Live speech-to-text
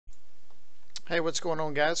Hey, what's going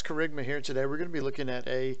on, guys? Kerygma here. Today we're going to be looking at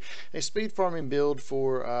a speed farming build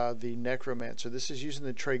for the Necromancer. This is using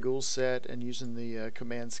the Trag'ouls set and using the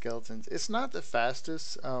command skeletons. It's not the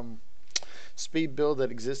fastest speed build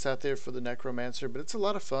that exists out there for the Necromancer, but it's a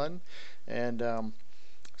lot of fun. And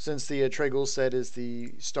since the Trag'ouls set is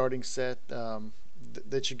the starting set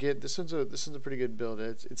that you get, this one's a pretty good build.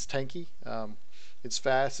 It's tanky, it's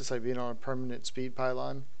fast. It's like being on a permanent speed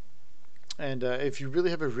pylon. And if you really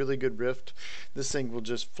have a really good rift, this thing will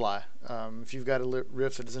just fly. If you've got a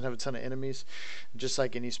rift that doesn't have a ton of enemies, just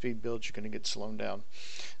like any speed build, you're going to get slowed down.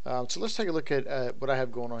 So let's take a look at what I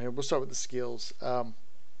have going on here. We'll start with the skills. I'm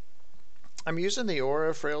using the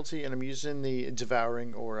Aura Frailty, and I'm using the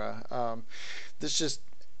Devouring Aura. This just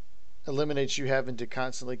eliminates you having to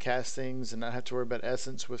constantly cast things and not have to worry about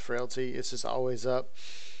Essence with Frailty. It's just always up.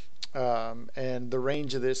 And the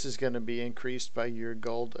range of this is going to be increased by your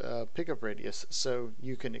gold pickup radius, so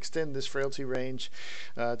you can extend this frailty range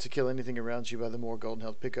to kill anything around you by the more golden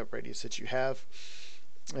health pickup radius that you have.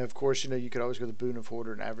 And of course, you could always go the Boon of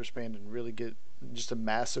Order and Average Band and really get just a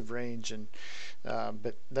massive range, and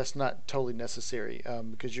but that's not totally necessary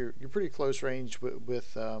because you're pretty close range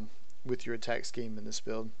with your attack scheme in this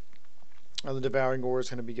build. The Devouring Aura is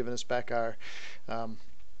going to be giving us back our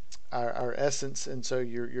essence, and so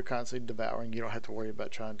you're constantly devouring. You don't have to worry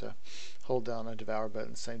about trying to hold down a devour button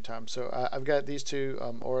at the same time. So I've got these two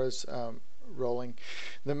auras rolling.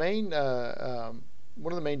 The main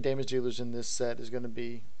one of the main damage dealers in this set is going to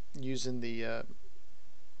be using the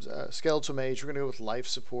skeletal mage. We're going to go with life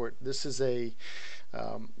support. This is a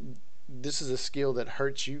skill that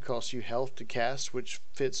hurts you, costs you health to cast, which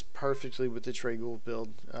fits perfectly with the Trag'oul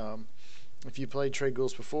build. If you played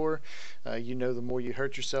Trag'ouls before, you know the more you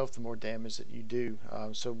hurt yourself, the more damage that you do.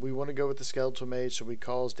 So we want to go with the Skeletal Mage so we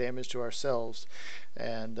cause damage to ourselves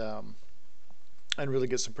and really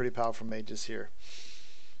get some pretty powerful mages here.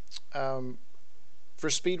 For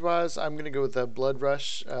speed-wise, I'm going to go with the Blood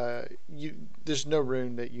Rush. There's no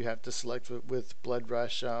rune that you have to select with Blood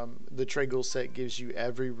Rush. The Trag'oul set gives you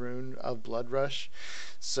every rune of Blood Rush,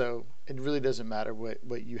 so it really doesn't matter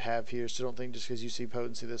what you have here. So don't think just because you see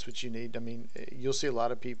potency that's what you need. I mean, you'll see a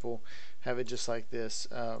lot of people have it just like this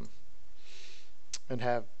and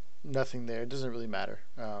have nothing there. It doesn't really matter.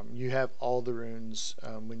 You have all the runes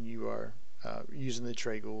when you are using the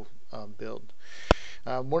Trag'oul build.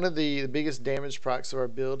 One of the biggest damage procs of our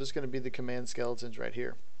build is going to be the command skeletons right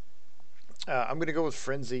here. I'm going to go with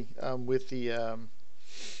Frenzy with the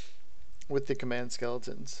command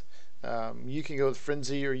skeletons. You can go with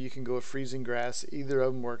Frenzy or you can go with Freezing Grass. Either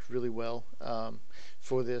of them work really well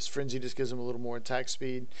for this. Frenzy just gives them a little more attack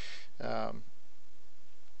speed,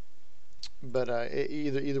 but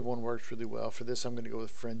either one works really well. For this, I'm going to go with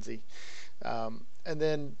Frenzy, and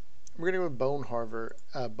then we're going to go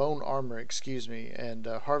with Bone Armor, excuse me, and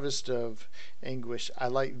Harvest of Anguish. I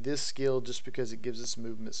like this skill just because it gives us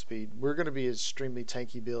movement speed. We're going to be an extremely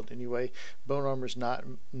tanky build anyway. Bone Armor is not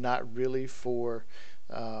really for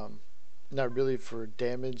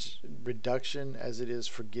damage reduction as it is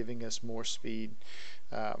for giving us more speed.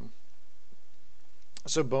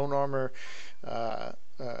 So Bone Armor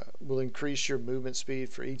will increase your movement speed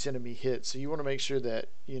for each enemy hit. So you want to make sure that,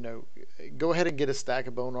 go ahead and get a stack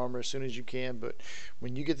of Bone Armor as soon as you can. But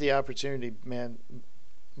when you get the opportunity, man,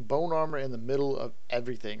 Bone Armor in the middle of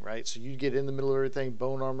everything, right? So you get in the middle of everything,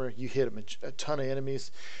 Bone Armor, you hit a ton of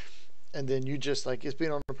enemies, and then you just it's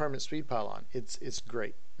being on a permanent speed pylon. It's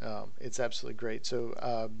great. It's absolutely great.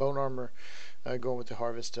 So Bone Armor, going with the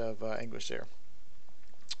Harvest of Anguish there.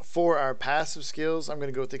 For our passive skills, I'm going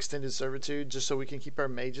to go with Extended Servitude just so we can keep our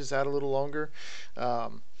mages out a little longer.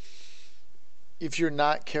 If you're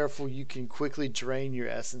not careful, you can quickly drain your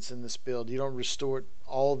essence in this build. You don't restore it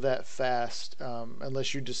all that fast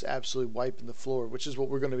unless you're just absolutely wiping the floor, which is what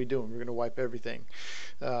we're going to be doing. We're going to wipe everything.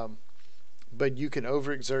 But you can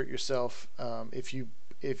overexert yourself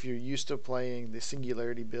if you're used to playing the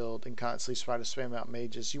Singularity build and constantly try to spam out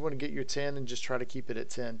mages. You want to get your 10 and just try to keep it at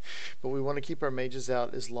 10. But we want to keep our mages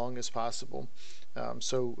out as long as possible.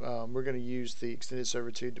 So we're going to use the Extended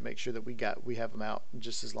Servitude to make sure that we have them out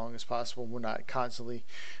just as long as possible. We're not constantly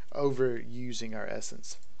overusing our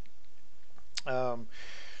essence.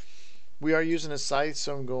 We are using a scythe,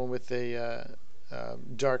 so I'm going with a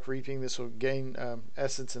Dark Reaping. This will gain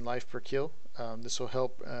essence and life per kill. This will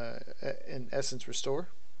help in essence restore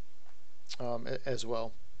as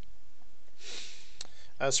well.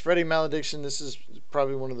 Spreading Malediction. This is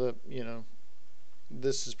probably one of the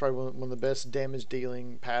one of the best damage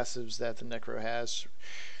dealing passives that the Necro has.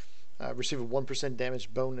 receive a 1%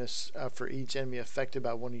 damage bonus for each enemy affected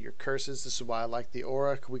by one of your curses. This is why I like the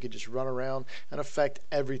aura. We could just run around and affect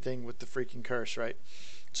everything with the freaking curse, right?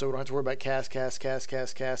 So we don't have to worry about cast.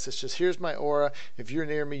 It's just, here's my aura. If you're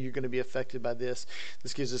near me, you're going to be affected by this.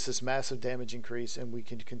 This gives us this massive damage increase, and we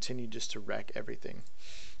can continue just to wreck everything.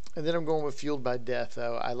 And then I'm going with Fueled by Death.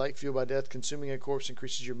 I like Fueled by Death. Consuming a corpse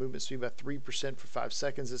increases your movement speed by 3% for 5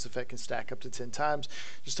 seconds. This effect can stack up to 10 times.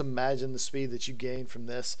 Just imagine the speed that you gain from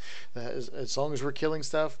this. As long as we're killing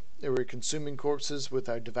stuff, and we're consuming corpses with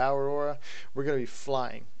our Devour aura, we're going to be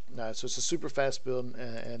flying. So it's a super fast build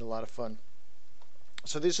and a lot of fun.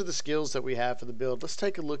 So these are the skills that we have for the build. Let's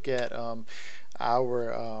take a look at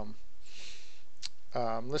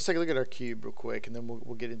let's take a look at our cube real quick, and then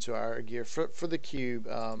we'll get into our gear. For the cube,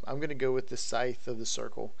 I'm going to go with the Scythe of the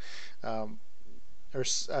Circle,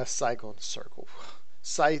 Cycle of the Circle.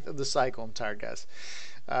 Scythe of the Cycle. I'm tired, guys.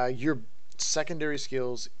 Your secondary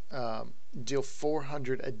skills deal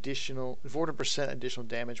 400% additional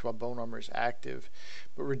damage while bone armor is active,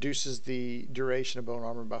 but reduces the duration of bone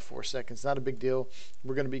armor by 4 seconds. Not a big deal.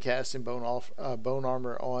 We're going to be casting bone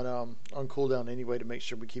armor on cooldown anyway to make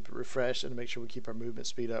sure we keep it refreshed and to make sure we keep our movement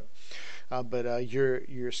speed up. But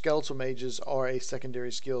your skeletal mages are a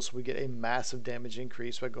secondary skill, so we get a massive damage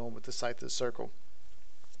increase by going with the Scythe of the Circle.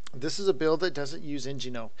 This is a build that doesn't use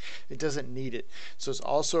in-geom. It doesn't need it. So it's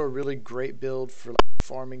also a really great build for like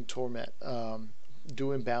farming torment,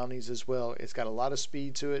 doing bounties as well. It's got a lot of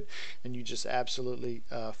speed to it, and you just absolutely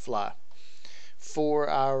fly. For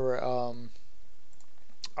our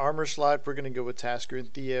armor slot, we're going to go with Tasker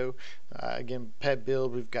and Theo. Again, pet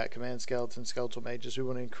build, we've got command skeletons, skeletal mages. We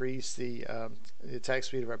want to increase the attack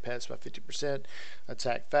speed of our pets by 50%,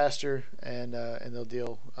 attack faster, and they'll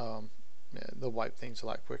deal they'll wipe things a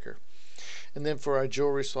lot quicker. And then for our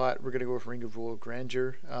jewelry slot, we're going to go with Ring of Royal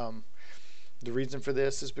Grandeur. The reason for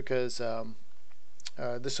this is because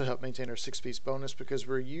this will help maintain our 6-piece bonus, because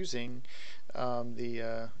we're using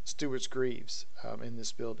the Steward's Greaves in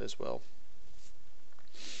this build as well.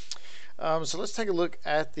 So let's take a look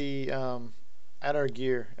at the at our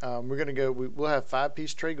gear. We're going to go. We'll have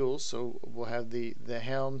 5-piece Trag'ouls, so we'll have the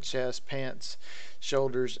helm, chest, pants,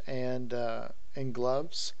 shoulders, and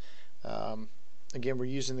gloves. Again, we're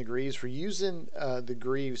using the greaves. We're using the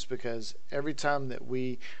greaves because every time that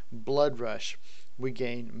we blood rush, we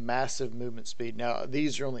gain massive movement speed. Now,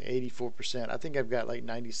 these are only 84%. I think I've got like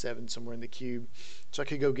 97 somewhere in the cube, so I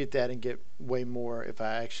could go get that and get way more if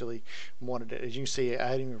I actually wanted it. As you can see, I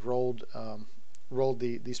hadn't even rolled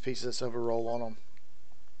these pieces of silver roll on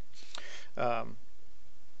them.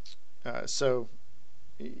 So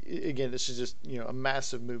again, this is just, you know, a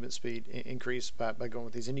massive movement speed increase by going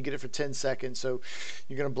with these, and you get it for 10 seconds. So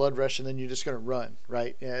you're going to blood rush, and then you're just going to run,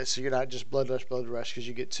 right? Yeah, so you're not just blood rush because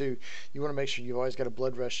you get 2. You want to make sure you've always got a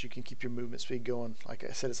blood rush. You can keep your movement speed going. Like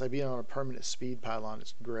I said, it's like being on a permanent speed pylon.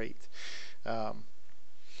 It's great.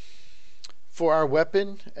 For our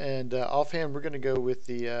weapon and offhand, we're going to go with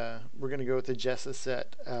the Jessa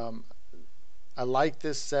set. I like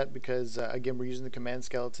this set because again, we're using the command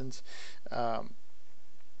skeletons.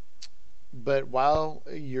 But while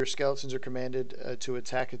your skeletons are commanded to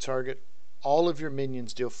attack a target, all of your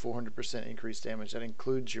minions deal 400% increased damage. That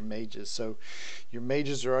includes your mages. So your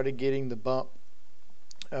mages are already getting the bump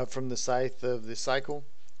from the Scythe of the Cycle,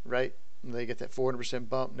 right? They get that 400%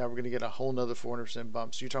 bump. Now we're going to get a whole nother 400%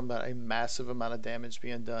 bump. So you're talking about a massive amount of damage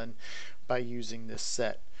being done by using this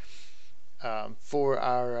set. For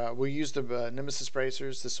our, we'll use the Nemesis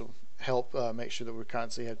bracers. This will help make sure that we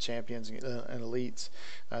constantly have champions and elites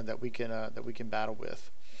that we can battle with.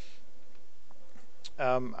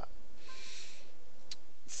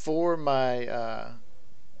 For my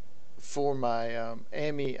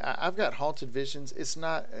Ami, I've got Haunted Visions. It's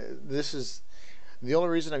not. This is the only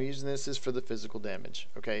reason I'm using this is for the physical damage.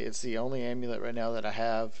 Okay, it's the only amulet right now that I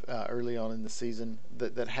have early on in the season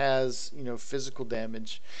that has, you know, physical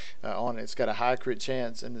damage on it. It's got a high crit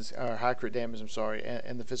chance and high crit damage. I'm sorry,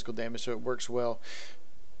 and the physical damage, so it works well.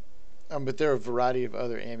 But there are a variety of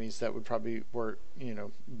other Amis that would probably work, you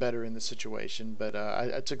know, better in the situation. But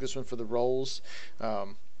I took this one for the rolls.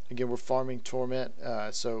 Again, we're farming torment,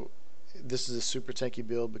 so this is a super tanky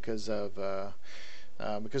build because of the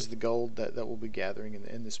gold that we'll be gathering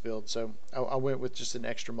in this build. So I went with just an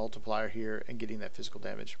extra multiplier here and getting that physical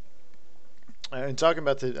damage. And talking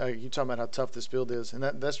about you talking about how tough this build is, and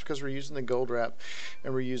that's because we're using the gold wrap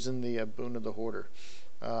and we're using the Boon of the Hoarder.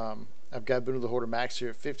 I've got Boon of the Hoarder max here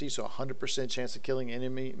at 50, so 100% chance of killing an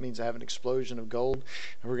enemy. It means I have an explosion of gold,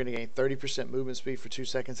 and we're going to gain 30% movement speed for 2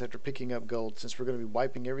 seconds after picking up gold. Since we're going to be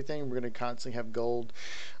wiping everything, we're going to constantly have gold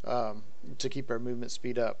to keep our movement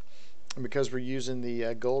speed up. And because we're using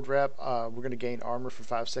the gold wrap, we're going to gain armor for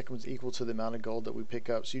 5 seconds equal to the amount of gold that we pick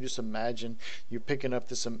up. So you just imagine you're picking up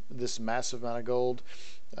this massive amount of gold.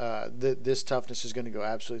 This toughness is going to go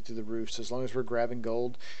absolutely through the roof. So as long as we're grabbing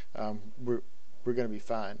gold, we're going to be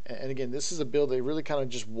fine. And again, this is a build that really kind of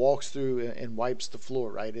just walks through and wipes the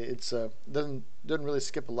floor, right? It's doesn't really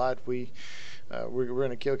skip a lot. We're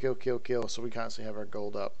going to kill, so we constantly have our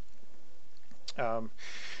gold up.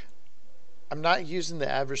 I'm not using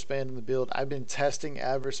the average span in the build. I've been testing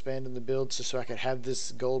average span in the build just so I could have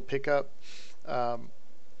this gold pickup.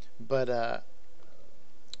 But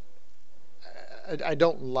I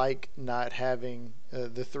don't like not having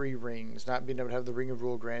the 3 rings, not being able to have the Ring of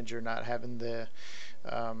Royal Grandeur, not having the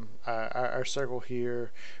our circle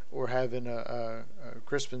here, or having a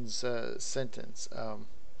Crispin's sentence.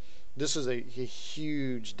 This is a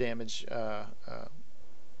huge damage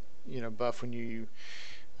buff when you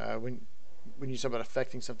when you talk about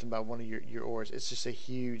affecting something by one of your ores. It's just a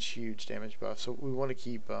huge damage buff. So we want to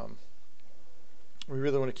keep we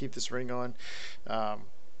really want to keep this ring on.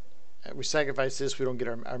 We sacrifice this, we don't get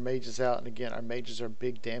our mages out, and again, our mages are a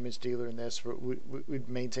big damage dealer in this. We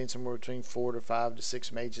maintain somewhere between 4 to 5 to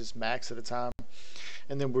 6 mages max at a time,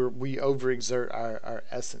 and then we overexert our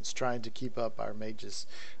essence trying to keep up our mages.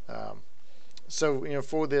 So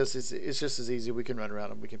for this, it's just as easy. We can run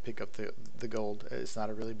around and we can pick up the gold. It's not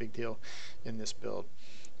a really big deal in this build.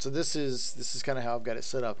 So this is kind of how I've got it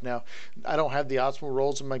set up. Now, I don't have the optimal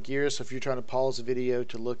rolls in my gear, so if you're trying to pause the video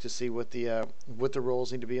to look to see what the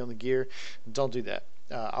rolls need to be on the gear, don't do that.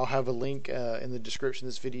 I'll have a link in the description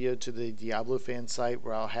of this video to the Diablo fan site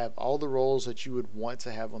where I'll have all the rolls that you would want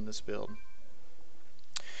to have on this build.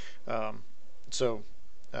 So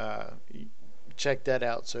check that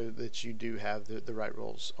out so that you do have the right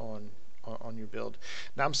rolls on your build.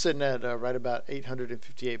 Now I'm sitting at right about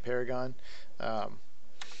 858 Paragon.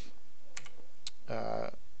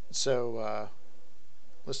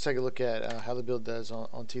 Let's take a look at how the build does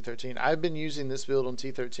on T13. I've been using this build on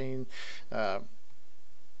T13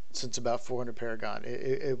 since about 400 Paragon.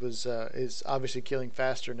 It's obviously killing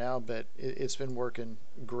faster now, but it's been working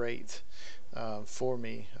great for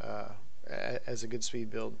me as a good speed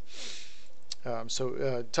build.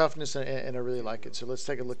 Toughness, and I really like it. So let's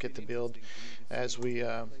take a look at the build as we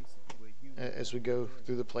go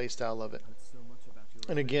through the play style of it.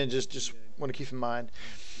 And again, just want to keep in mind,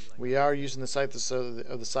 we are using the scythe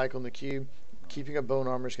of the cycle in the cube. Keeping up bone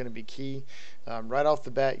armor is going to be key. Right off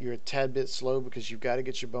the bat, you're a tad bit slow because you've got to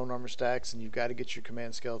get your bone armor stacks and you've got to get your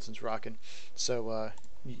command skeletons rocking. So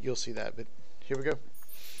you'll see that. But here we go.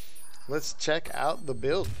 Let's check out the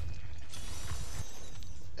build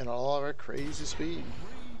and all of our crazy speed.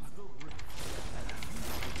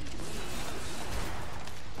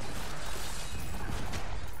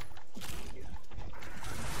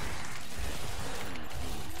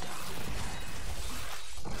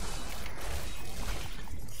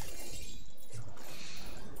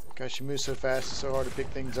 Gosh, she moves so fast, it's so hard to pick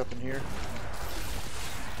things up in here.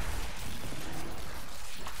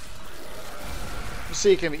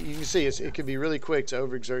 You can see it can be really quick to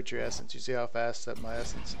overexert your essence. You see how fast that my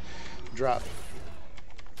essence dropped.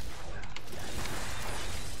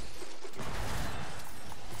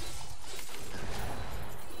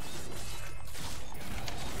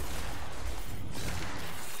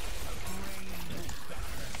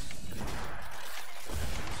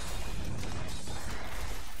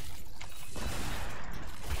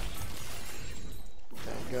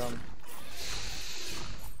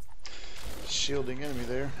 Shielding enemy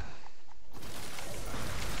there.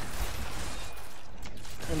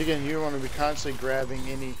 And again, you want to be constantly grabbing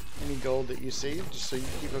any gold that you see, just so you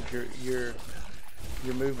keep up your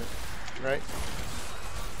movement, right?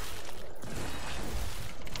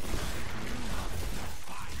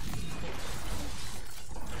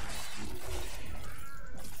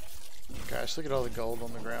 Gosh, look at all the gold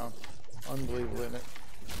on the ground. Unbelievable, isn't it?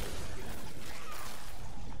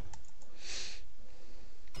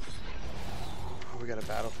 We got a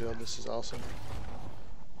battlefield. This is awesome.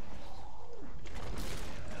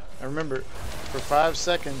 I remember, for 5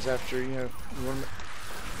 seconds after your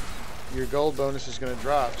gold bonus is going to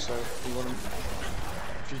drop. So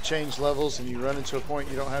if you change levels and you run into a point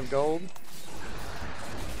you don't have gold,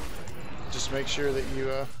 just make sure that you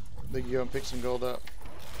go and pick some gold up.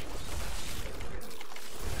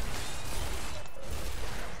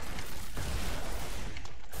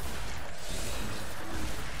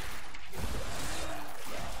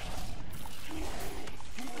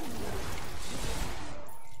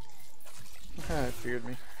 It feared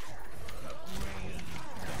me.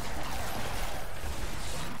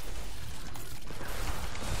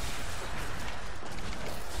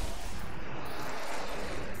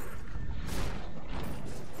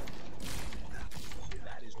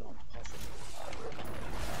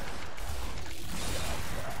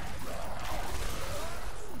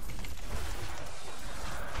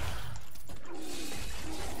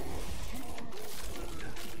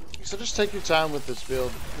 So just take your time with this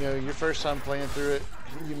build. You know, your first time playing through it,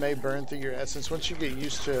 you may burn through your essence. Once you get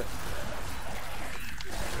used to,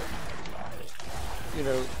 you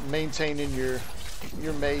know, maintaining your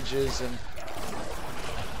mages, and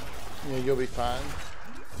you know, you'll be fine.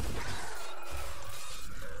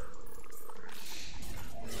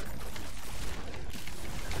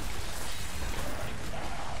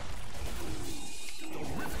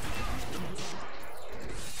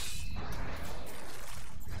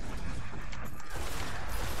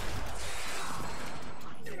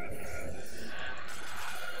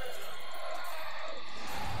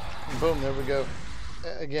 Boom, there we go.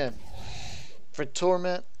 Again, for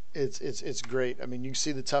torment, it's great. I mean, you can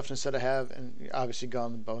see the toughness that I have, and obviously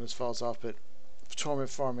gone the bonus falls off, but for torment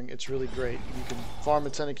farming, it's really great. You can farm a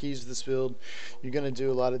ton of keys with this build. You're going to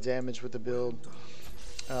do a lot of damage with the build.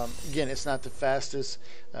 Again, it's not the fastest,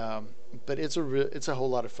 but it's a whole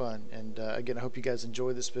lot of fun. And again, I hope you guys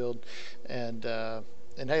enjoy this build. And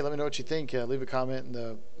hey, let me know what you think. Leave a comment in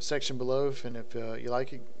the section below, and if you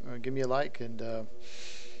like it, give me a like.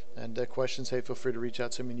 And questions, hey, feel free to reach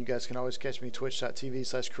out to me. And you guys can always catch me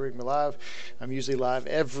twitch.tv/Trag'ouls live. I'm usually live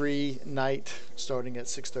every night starting at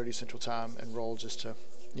 6:30 Central Time, and roll just to,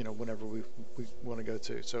 you know, whenever we want to go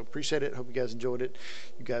to. So appreciate it. Hope you guys enjoyed it.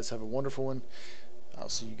 You guys have a wonderful one. I'll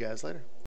see you guys later.